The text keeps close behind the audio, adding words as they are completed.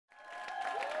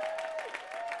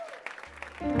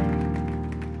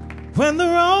When the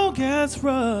road gets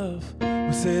rough,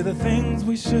 we say the things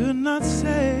we should not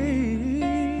say.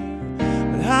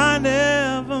 But I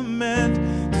never meant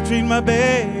to treat my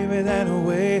baby that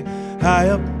way. I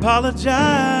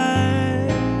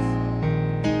apologize.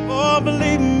 Oh,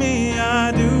 believe me,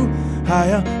 I do. I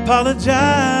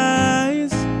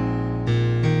apologize.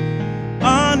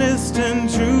 Honest and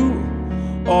true.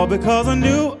 All because I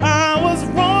knew I was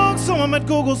wrong. So I'm at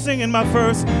Google singing my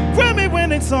first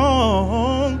Grammy-winning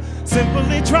song,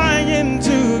 simply trying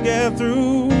to get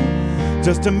through,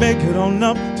 just to make it on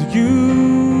up to you.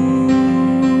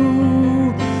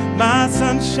 My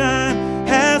sunshine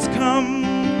has come.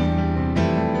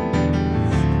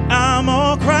 I'm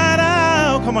all cried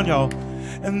out. Come on, y'all.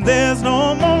 And there's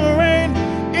no more rain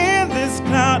in this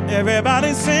cloud.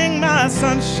 Everybody sing, my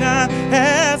sunshine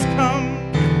has come.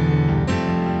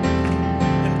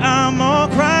 I'm all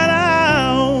cried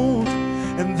out,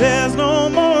 and there's no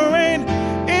more rain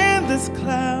in this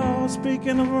cloud.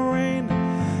 Speaking of rain,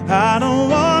 I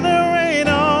don't want to rain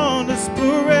on this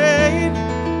parade,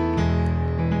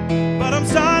 but I'm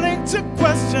starting to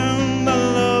question the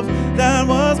love that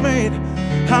was made.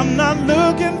 I'm not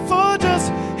looking for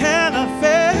just an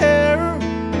affair.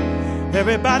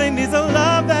 Everybody needs a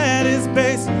love that is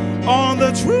based on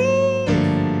the truth,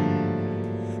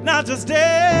 not just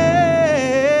day.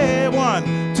 1,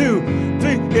 2,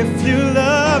 3. If you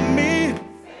love me,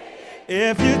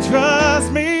 if you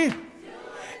trust me,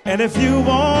 and if you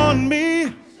want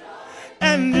me,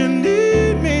 and you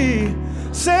need me,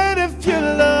 said if you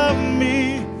love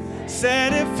me,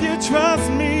 said if you trust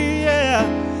me, yeah,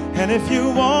 and if you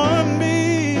want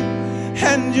me,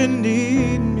 and you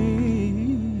need me.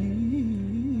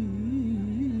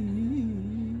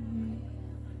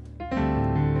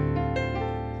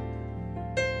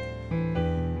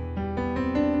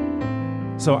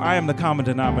 So I am the common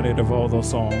denominator of all those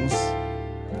songs.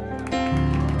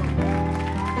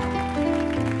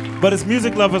 But it's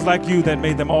music lovers like you that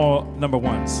made them all number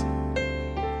ones.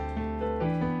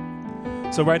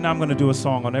 So right now I'm gonna do a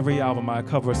song. On every album I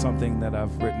cover something that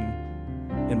I've written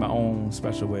in my own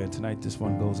special way. And tonight this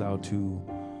one goes out to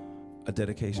a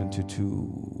dedication to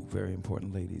 2 very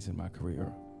important ladies in my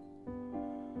career.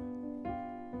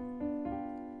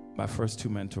 My first 2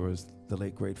 mentors, the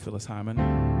late great Phyllis Hyman,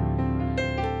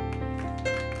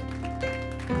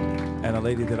 and a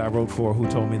lady that I wrote for who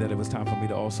told me that it was time for me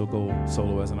to also go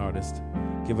solo as an artist.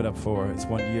 Give it up for her. It's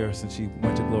 1 year since she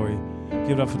went to glory.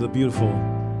 Give it up for the beautiful,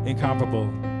 incomparable,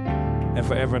 and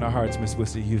forever in our hearts, Miss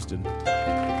Whitney Houston.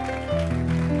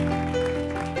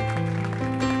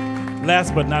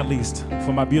 Last but not least,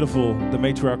 for my beautiful, the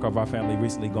matriarch of our family,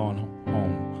 recently gone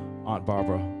home, Aunt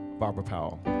Barbara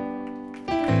Powell.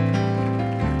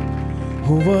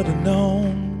 Who would have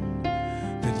known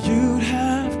that you'd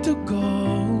have to go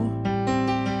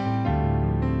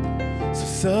so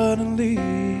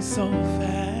suddenly, so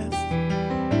fast?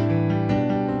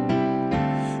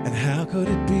 And how could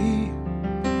it be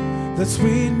that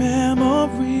sweet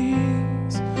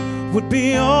memories would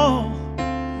be all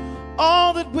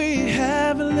that we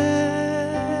have left?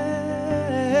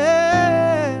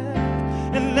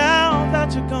 And now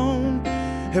that you're gone,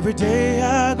 every day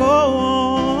I go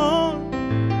on,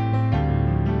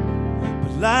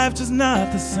 but life just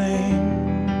not the same.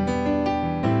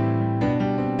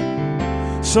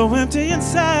 So empty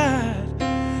inside,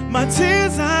 my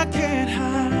tears I can't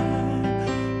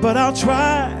hide, but I'll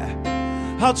try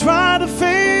to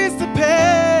face the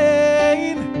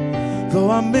pain.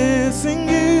 Though I'm missing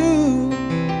you,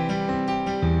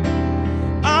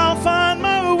 I'll find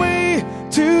my way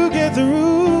to get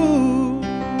through.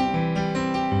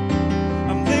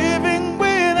 I'm living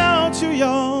without you,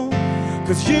 y'all,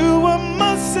 'cause you were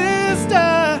my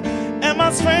sister and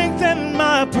my strength and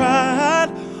my pride.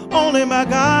 Only my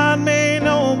God may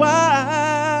know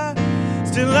why.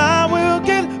 Still I will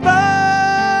get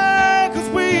by, 'cause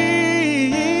we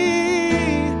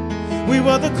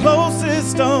were the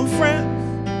closest of friends.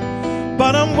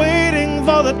 But I'm waiting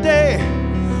for the day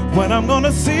when I'm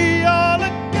gonna see y'all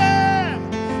again,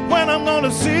 when I'm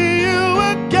gonna see you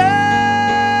again.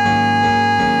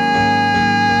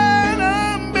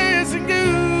 I'm missing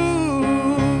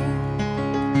you,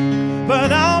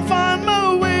 but I'll find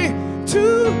my way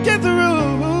to get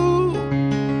through.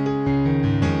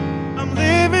 I'm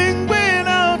living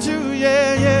without you,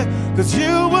 yeah, yeah, 'cause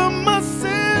you were my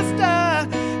sister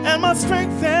and my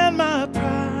strength and my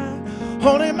pride.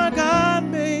 Only my God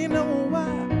may know why.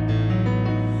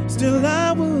 Still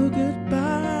I will get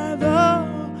by, though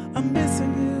I'm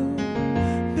missing you,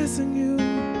 missing you,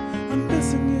 I'm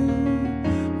missing you,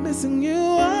 missing you,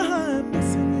 I'm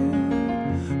missing you,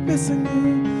 missing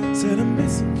you. Said I'm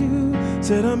missing you.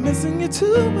 Said I'm missing you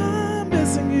too. I'm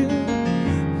missing you.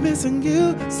 Missing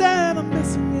you. Said I'm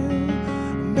missing you.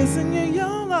 I'm missing you,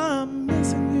 y'all. I'm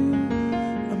missing you.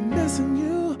 I'm missing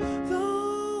you.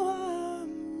 Though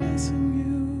I'm missing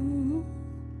you.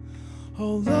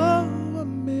 Although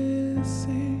I'm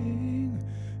missing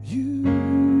you.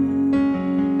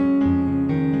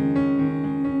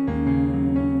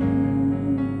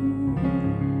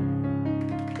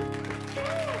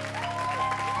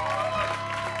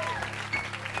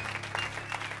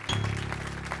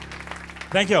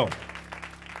 Thank you.